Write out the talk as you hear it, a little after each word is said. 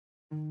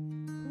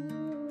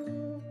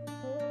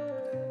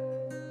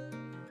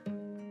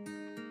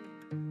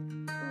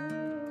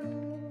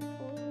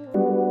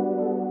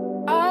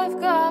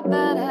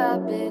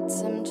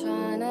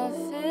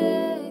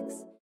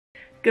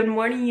Good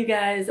morning, you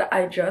guys.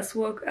 I just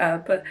woke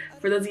up.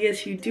 For those of you guys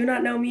who do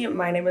not know me,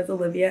 my name is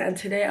Olivia, and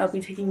today I'll be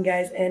taking you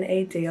guys in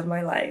a day of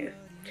my life.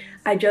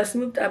 I just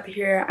moved up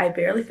here. I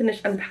barely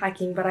finished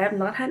unpacking, but I have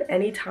not had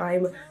any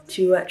time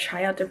to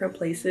try out different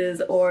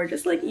places or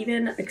just like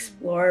even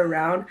explore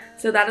around.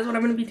 So that is what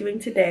I'm going to be doing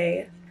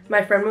today.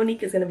 My friend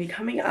Monique is going to be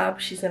coming up.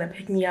 She's going to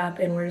pick me up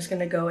and we're just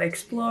going to go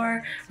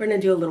explore. We're going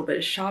to do a little bit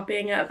of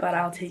shopping, but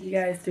I'll take you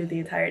guys through the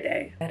entire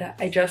day.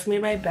 I just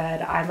made my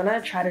bed. I'm going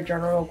to try to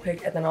journal real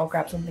quick and then I'll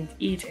grab something to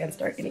eat and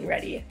start getting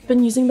ready. I've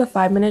been using the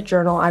 5-minute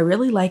journal. I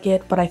really like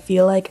it, but I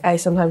feel like I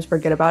sometimes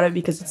forget about it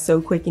because it's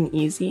so quick and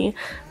easy.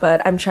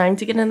 But I'm trying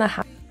to get in the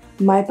habit.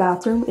 My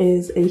bathroom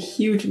is a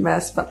huge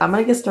mess, but I'm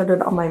gonna get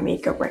started on my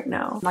makeup right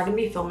now. I'm not gonna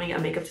be filming a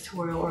makeup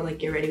tutorial or like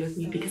get ready with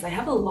me because I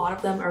have a lot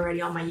of them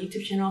already on my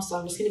YouTube channel, so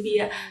I'm just gonna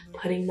be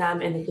putting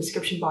them in the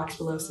description box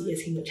below so you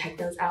guys can go check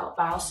those out.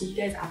 But I'll see you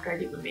guys after I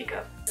do my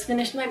makeup. Just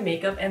finished my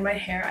makeup and my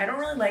hair. I don't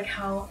really like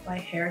how my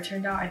hair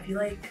turned out. I feel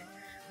like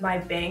my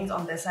bangs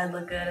on this side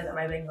look good and then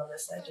my bangs on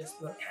this side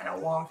just look kind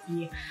of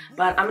wonky,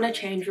 but I'm gonna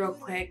change real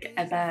quick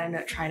and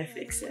then try to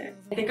fix it.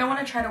 I think I want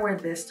to try to wear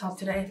this top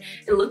today.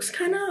 It looks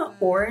kind of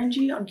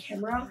orangey on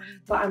camera,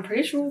 but I'm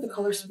pretty sure the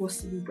color is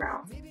supposed to be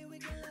brown.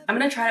 I'm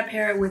gonna try to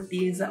pair it with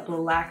these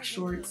black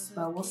shorts,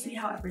 but we'll see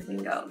how everything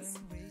goes.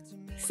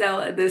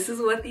 So this is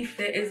what the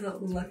fit is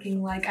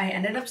looking like. I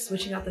ended up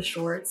switching out the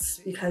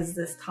shorts because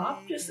this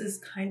top just is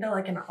kind of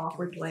like an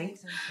awkward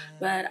length.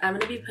 But I'm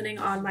going to be putting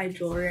on my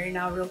jewelry right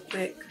now real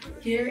quick.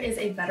 Here is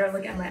a better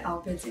look at my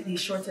outfits.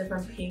 These shorts are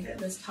from Pink,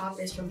 this top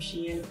is from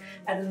Shein,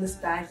 and then this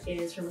bag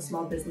is from a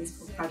small business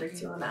called Project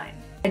 209.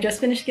 I just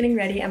finished getting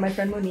ready and my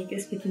friend Monique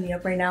is picking me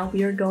up right now.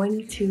 We are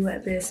going to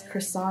this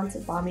croissant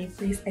banh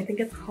place. I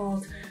think it's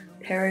called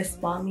Paris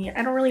Banh.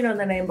 I don't really know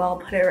the name, but I'll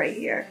put it right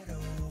here.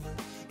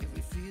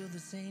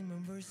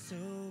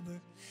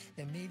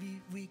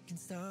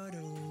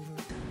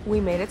 We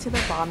made it to the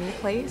banh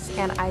place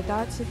and I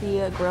got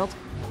the grilled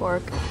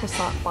pork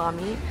croissant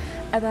banh,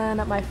 and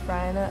then my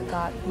friend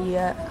got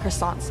the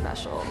croissant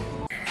special.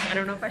 I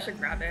don't know if I should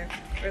grab it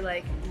or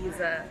like use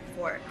a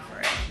fork for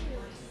it.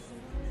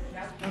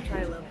 I'll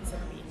try a little piece of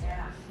meat.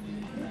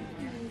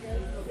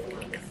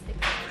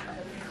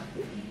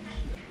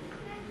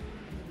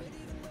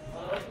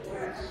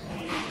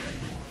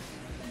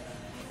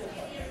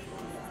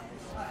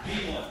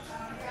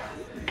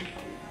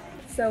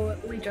 So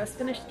we just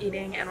finished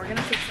eating and we're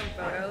gonna take some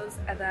photos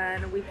and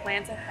then we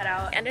plan to head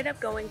out. Ended up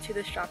going to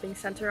the shopping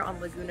center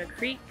on Laguna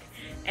Creek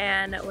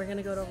and we're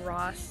gonna go to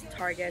Ross,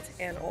 Target,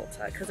 and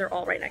Ulta because they're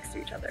all right next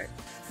to each other.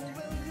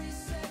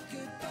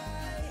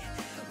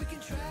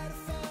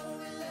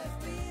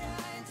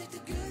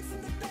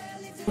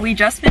 We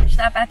just finished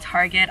up at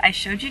Target. I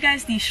showed you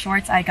guys these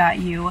shorts I got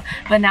you,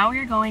 but now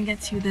we're going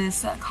to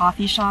this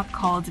coffee shop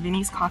called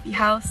Vinny's Coffee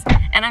House,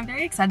 and I'm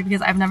very excited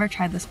because I've never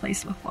tried this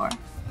place before.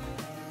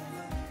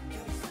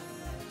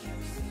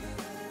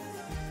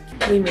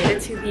 We made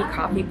it to the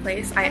coffee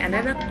place. I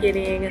ended up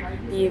getting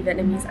the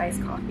Vietnamese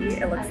iced coffee.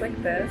 It looks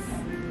like this.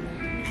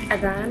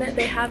 And then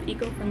they have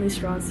eco-friendly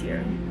straws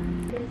here.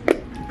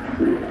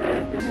 Ooh.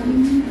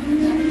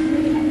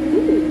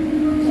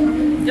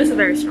 Just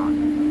very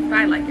strong, but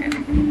I like it.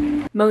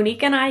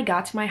 Monique and I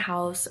got to my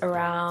house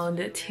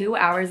around 2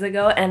 hours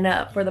ago, and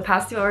for the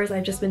past 2 hours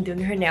I've just been doing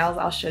her nails.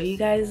 I'll show you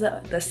guys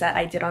the set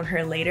I did on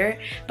her later,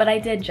 but I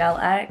did Gel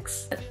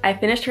X. I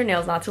finished her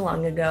nails not too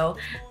long ago,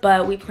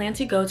 but we plan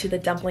to go to the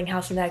Dumpling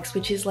house next,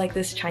 which is like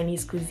this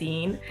Chinese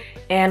cuisine,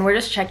 and we're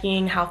just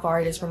checking how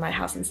far it is from my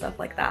house and stuff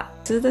like that.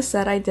 This is the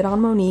set I did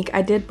on Monique.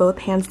 I did both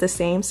hands the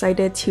same, so I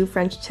did 2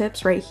 French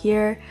tips right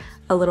here,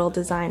 a little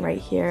design right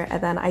here,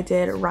 and then I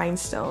did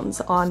rhinestones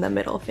on the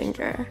middle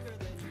finger.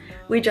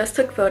 We just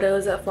took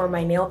photos for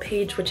my nail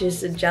page, which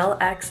is Gel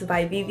X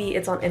by Vivi.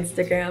 It's on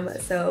Instagram,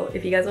 so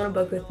if you guys want to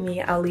book with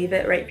me, I'll leave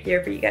it right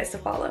here for you guys to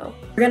follow.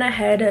 We're gonna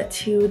head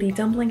to the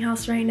dumpling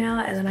house right now,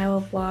 and then I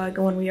will vlog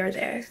when we are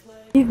there.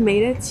 We've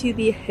made it to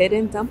the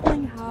hidden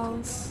dumpling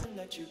house.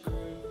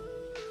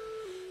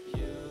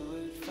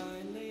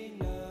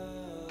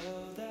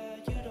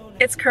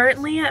 It's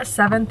currently at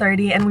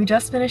 7:30 and we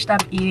just finished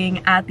up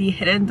eating at the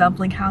hidden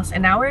dumpling house,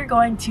 and now we're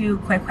going to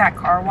Quick Quack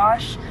car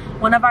wash.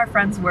 One of our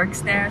friends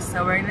works there,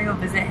 so we're gonna go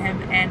visit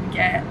him and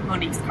get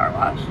Monique's car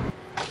wash.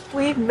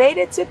 We've made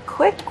it to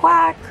Quick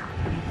Quack.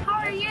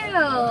 How are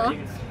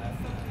you?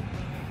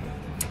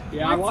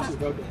 Yeah, my wash is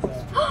broken,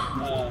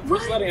 so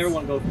just letting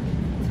everyone go.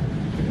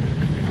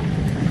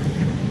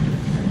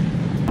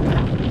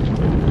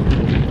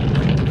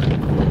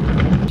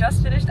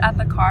 Just finished at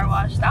the car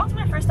wash. That was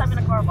my first time in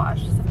a car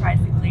wash,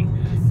 surprisingly.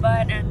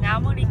 But now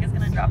Monique is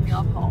gonna drop me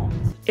off home.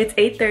 It's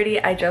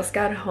 8:30, I just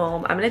got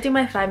home. I'm gonna do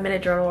my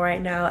 5-minute journal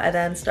right now and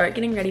then start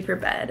getting ready for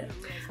bed.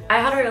 I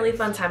had a really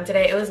fun time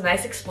today. It was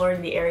nice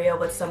exploring the area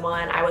with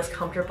someone I was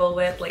comfortable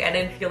with. Like, I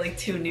didn't feel like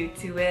too new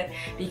to it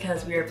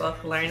because we were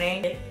both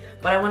learning.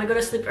 but I want to go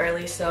to sleep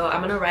early, so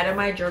I'm gonna write in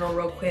my journal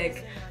real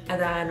quick and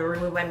then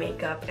remove my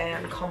makeup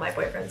and call my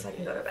boyfriend so I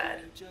can go to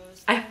bed.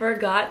 I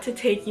forgot to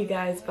take you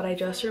guys, but I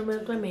just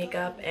removed my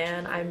makeup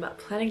and I'm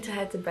planning to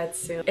head to bed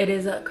soon. It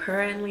is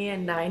currently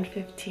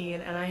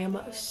 9:15 and I am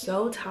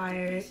so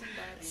tired,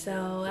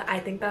 so I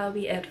think that'll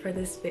be it for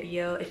this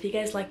video. If you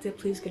guys liked it,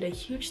 please give it a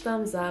huge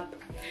thumbs up.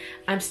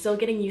 I'm still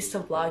getting used to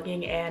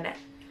vlogging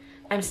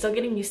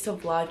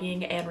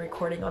and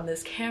recording on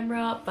this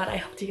camera, but I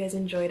hope you guys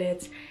enjoyed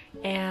it,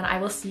 and I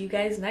will see you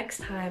guys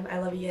next time. I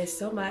love you guys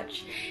so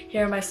much.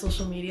 Here are my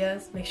social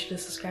medias. Make sure to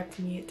subscribe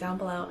to me down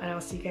below, and I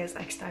will see you guys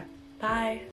next time. Bye!